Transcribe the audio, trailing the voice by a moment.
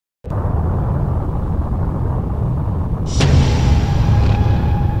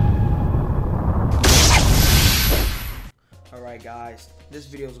guys, this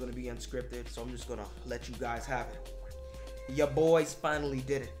video is gonna be unscripted, so I'm just gonna let you guys have it. Your boys finally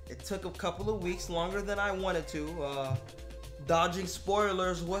did it. It took a couple of weeks longer than I wanted to. Dodging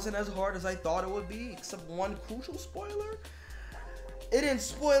spoilers wasn't as hard as I thought it would be, except one crucial spoiler. It didn't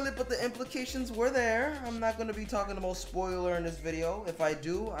spoil it, but the implications were there. I'm not going to be talking about spoiler in this video. If I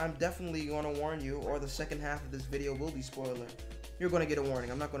do, I'm definitely going to warn you, or the second half of this video will be spoiler. You're going to get a warning.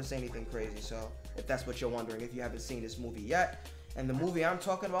 I'm not going to say anything crazy, so if that's what you're wondering, if you haven't seen this movie yet. And the movie I'm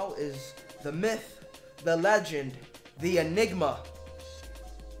talking about is the myth, the legend, the enigma,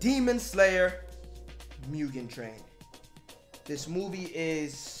 Demon Slayer Mugen Train. This movie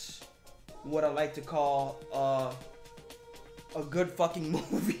is what I like to call a good fucking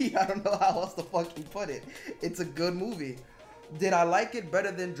movie. I don't know how else to fucking put it. It's a good movie. Did I like it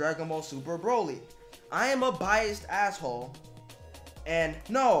better than Dragon Ball Super Broly? I am a biased asshole, and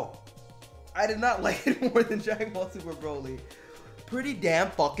no, I did not like it more than Dragon Ball Super Broly. Pretty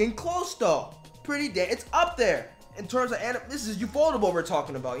damn fucking close though. Pretty damn, it's up there in terms of this is Ufotable we're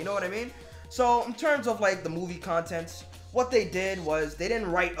talking about. You know what I mean? So in terms of like the movie contents, what they did was they didn't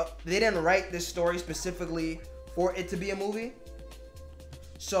write this story specifically for it to be a movie.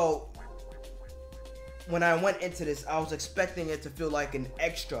 So when I went into this, I was expecting it to feel like an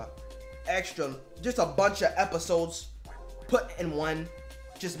extra, just a bunch of episodes put in one,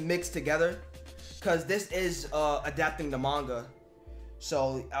 just mixed together. Cause this is adapting the manga,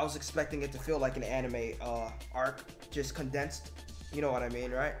 so I was expecting it to feel like an anime arc, just condensed. You know what I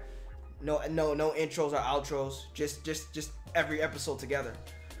mean, right? No intros or outros, just every episode together.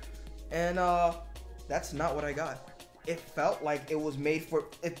 And that's not what I got. It felt like it was made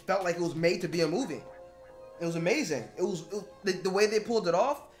to be a movie. It was amazing. The way they pulled it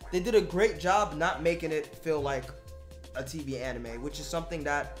off, they did a great job not making it feel like a TV anime, which is something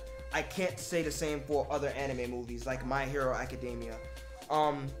that I can't say the same for other anime movies like My Hero Academia.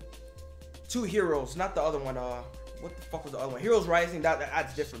 Two Heroes, not the other one, what the fuck was the other one? Heroes Rising,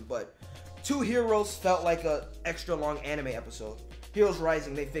 that's different, but Two Heroes felt like a extra long anime episode. Heroes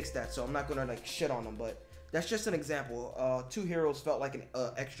Rising, they fixed that, so I'm not gonna like shit on them, but that's just an example. Two Heroes felt like an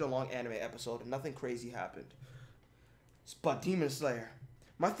extra long anime episode, and nothing crazy happened. But Demon Slayer,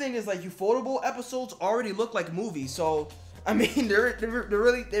 my thing is like Ufotable episodes already look like movies, so I mean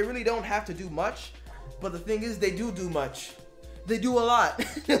they really don't have to do much. But the thing is, they do much. They do a lot.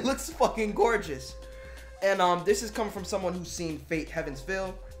 It looks fucking gorgeous. And this is coming from someone who's seen Fate Heaven's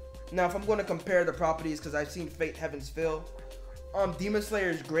Feel. Now, if I'm going to compare the properties, because I've seen Fate Heaven's Feel, Demon Slayer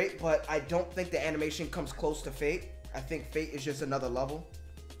is great, but I don't think the animation comes close to Fate. I think Fate is just another level,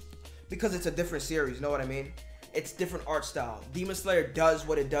 because it's a different series, you know what I mean? It's different art style. Demon Slayer does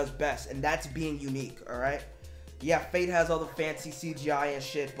what it does best, and that's being unique, alright? Yeah, Fate has all the fancy CGI and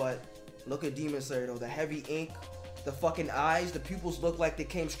shit, but look at Demon Slayer though. The heavy ink, the fucking eyes, the pupils look like they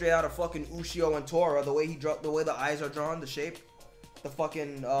came straight out of fucking Ushio and Tora. The way the eyes are drawn, the shape, the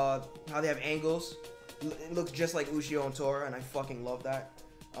fucking how they have angles, it looks just like Ushio and Tora, and I fucking love that.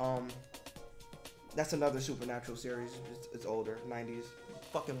 That's another supernatural series. It's older, 90s.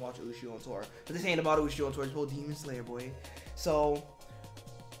 Fucking watch Ushio and Tora. But this ain't about Ushio and Tora. It's about Demon Slayer, boy. So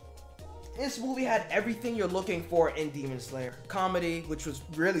this movie had everything you're looking for in Demon Slayer. Comedy, which was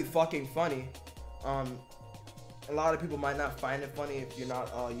really fucking funny. A lot of people might not find it funny if you're not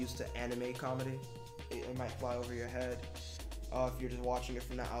used to anime comedy. It might fly over your head if you're just watching it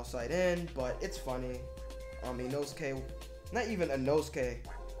from the outside in, but it's funny. Inosuke, not even Inosuke.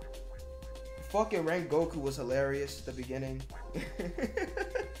 Fucking Rengoku was hilarious at the beginning.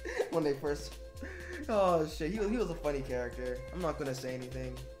 When they first... Oh shit, he was a funny character. I'm not gonna say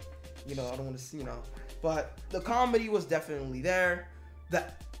anything. You know, I don't want to see, you know. But the comedy was definitely there.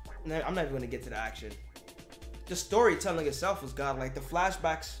 I'm not even gonna get to the action. The storytelling itself was godlike. The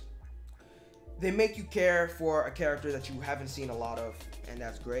flashbacks, they make you care for a character that you haven't seen a lot of, and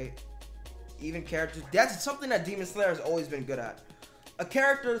that's great. Even characters, that's something that Demon Slayer has always been good at. A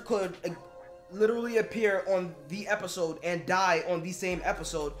character could literally appear on the episode and die on the same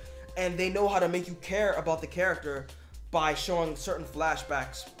episode, and they know how to make you care about the character by showing certain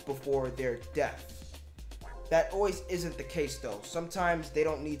flashbacks before their death. That always isn't the case though. Sometimes they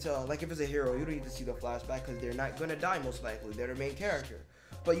don't need to, like if it's a hero, you don't need to see the flashback because they're not gonna die most likely. They're the main character.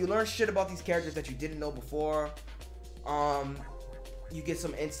 But you learn shit about these characters that you didn't know before. You get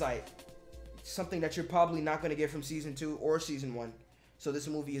some insight. Something that you're probably not gonna get from season 2 or season 1. So this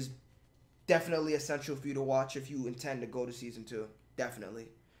movie is definitely essential for you to watch if you intend to go to season 2. Definitely.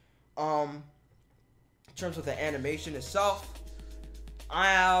 In terms of the animation itself,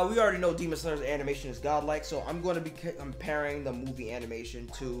 we already know Demon Slayer's animation is godlike, so I'm going to be comparing the movie animation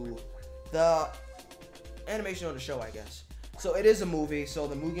to the animation on the show, I guess. So it is a movie. So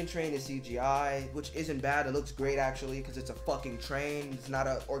the Mugen train is CGI, which isn't bad. It looks great actually because it's a fucking train. It's not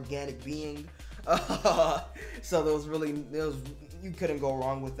an organic being. So you couldn't go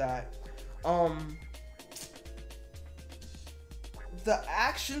wrong with that. The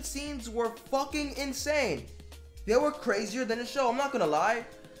action scenes were fucking insane. They were crazier than the show. I'm not gonna lie.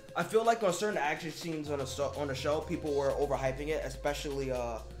 I feel like on certain action scenes on the show, people were overhyping it, especially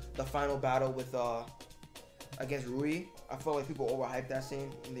the final battle with against Rui. I felt like people overhyped that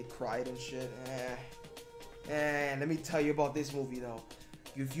scene and they cried and shit. Let me tell you about this movie though.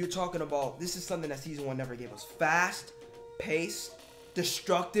 If you're talking about, this is something that season 1 never gave us. Fast, paced,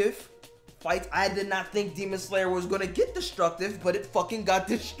 destructive fights. I did not think Demon Slayer was gonna get destructive, but it fucking got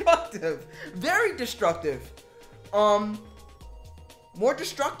destructive. Very destructive. More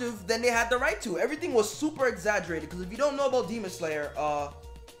destructive than they had the right to. Everything was super exaggerated, because if you don't know about Demon Slayer,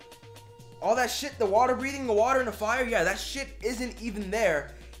 all that shit, the water breathing, the water and the fire, yeah, that shit isn't even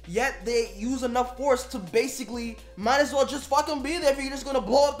there. Yet they use enough force to basically, might as well just fucking be there if you're just gonna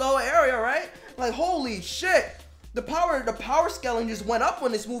blow up the whole area, right? Like, holy shit. The power scaling just went up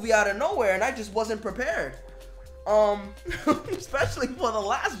on this movie out of nowhere, and I just wasn't prepared. Especially for the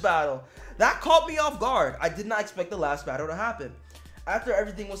last battle. That caught me off guard. I did not expect the last battle to happen. After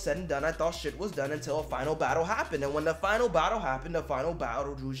everything was said and done, I thought shit was done until a final battle happened. And when the final battle happened, the final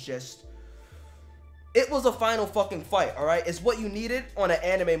battle was just... It was a final fucking fight, alright? It's what you needed on an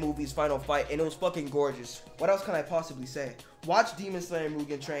anime movie's final fight, and it was fucking gorgeous. What else can I possibly say? Watch Demon Slayer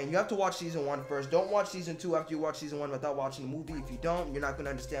Mugen Train. You have to watch season 1 first. Don't watch season 2 after you watch season 1 without watching the movie. If you don't, you're not going to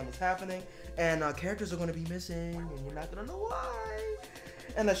understand what's happening. And characters are going to be missing, and you're not going to know why.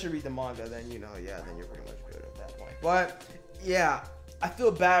 Unless you read the manga, then, you know, yeah, then you're pretty much good at that point. But, yeah, I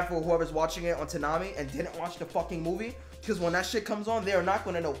feel bad for whoever's watching it on Toonami and didn't watch the fucking movie. Because when that shit comes on, they are not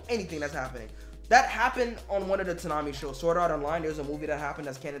going to know anything that's happening. That happened on one of the Toonami shows. Sword Art Online, there's a movie that happened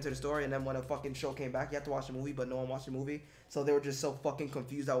that's canon to the story, and then when a fucking show came back, you have to watch the movie, but no one watched the movie. So they were just so fucking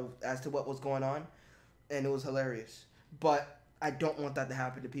confused as to what was going on, and it was hilarious. But I don't want that to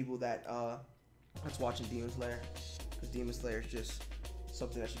happen to people that's watching Demon Slayer, because Demon Slayer is just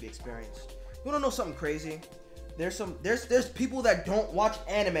something that should be experienced. You wanna know something crazy? There's people that don't watch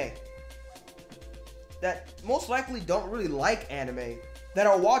anime, that most likely don't really like anime, that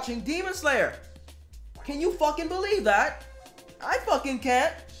are watching Demon Slayer. Can you fucking believe that? I fucking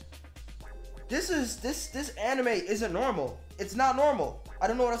can't. This anime isn't normal. It's not normal. I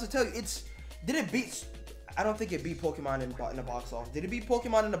don't know what else to tell you. Did it beat? I don't think it beat Pokemon in the box office. Did it beat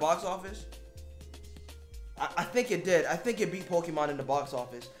Pokemon in the box office? I think it did. I think it beat Pokemon in the box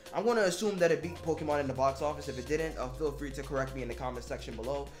office. I'm going to assume that it beat Pokemon in the box office. If it didn't, feel free to correct me in the comment section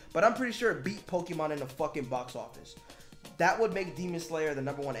below. But I'm pretty sure it beat Pokemon in the fucking box office. That would make Demon Slayer the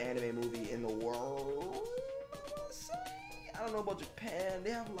 #1 anime movie in the world. I don't know about Japan.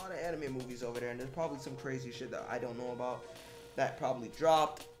 They have a lot of anime movies over there, and there's probably some crazy shit that I don't know about that probably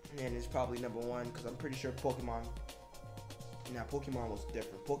dropped, and it's probably #1 because I'm pretty sure Pokemon. Nah, Pokemon was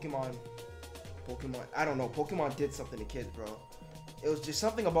different. Pokemon. I don't know. Pokemon did something to kids, bro. It was just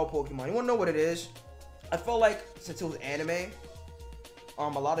something about Pokemon. You wanna know what it is? I felt like since it was anime, a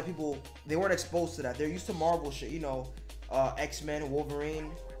lot of people, they weren't exposed to that. They're used to Marvel shit, you know. X-Men,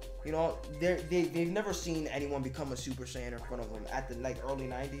 Wolverine, you know, they've never seen anyone become a Super Saiyan in front of them at the early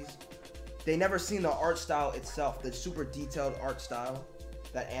 90s. They never seen the art style itself, the super detailed art style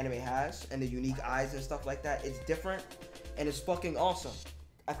that anime has, and the unique eyes and stuff like that. It's different, and it's fucking awesome.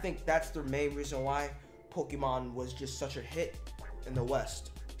 I think that's the main reason why Pokemon was just such a hit in the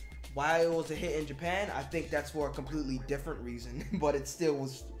West. Why it was a hit in Japan, I think that's for a completely different reason, but it still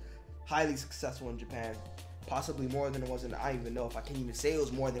was highly successful in Japan. Possibly more than it was in, I don't even know if I can even say it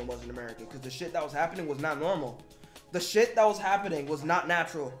was more than it was in America, because the shit that was happening was not normal. The shit that was happening was not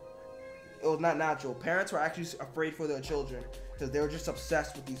natural. It was not natural. Parents were actually afraid for their children, because they were just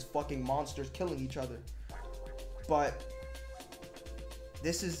obsessed with these fucking monsters killing each other. But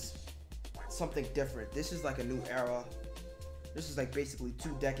this is something different. This is like a new era. This is like basically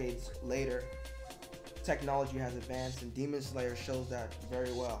 2 decades later. Technology has advanced, and Demon Slayer shows that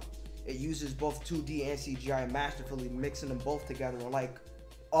very well. It uses both 2D and CGI masterfully, mixing them both together like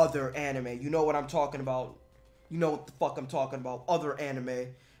other anime. You know what I'm talking about. You know what the fuck I'm talking about. Other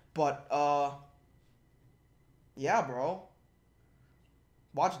anime. But, yeah, bro.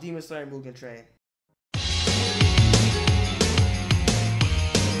 Watch Demon Slayer Mugen Train.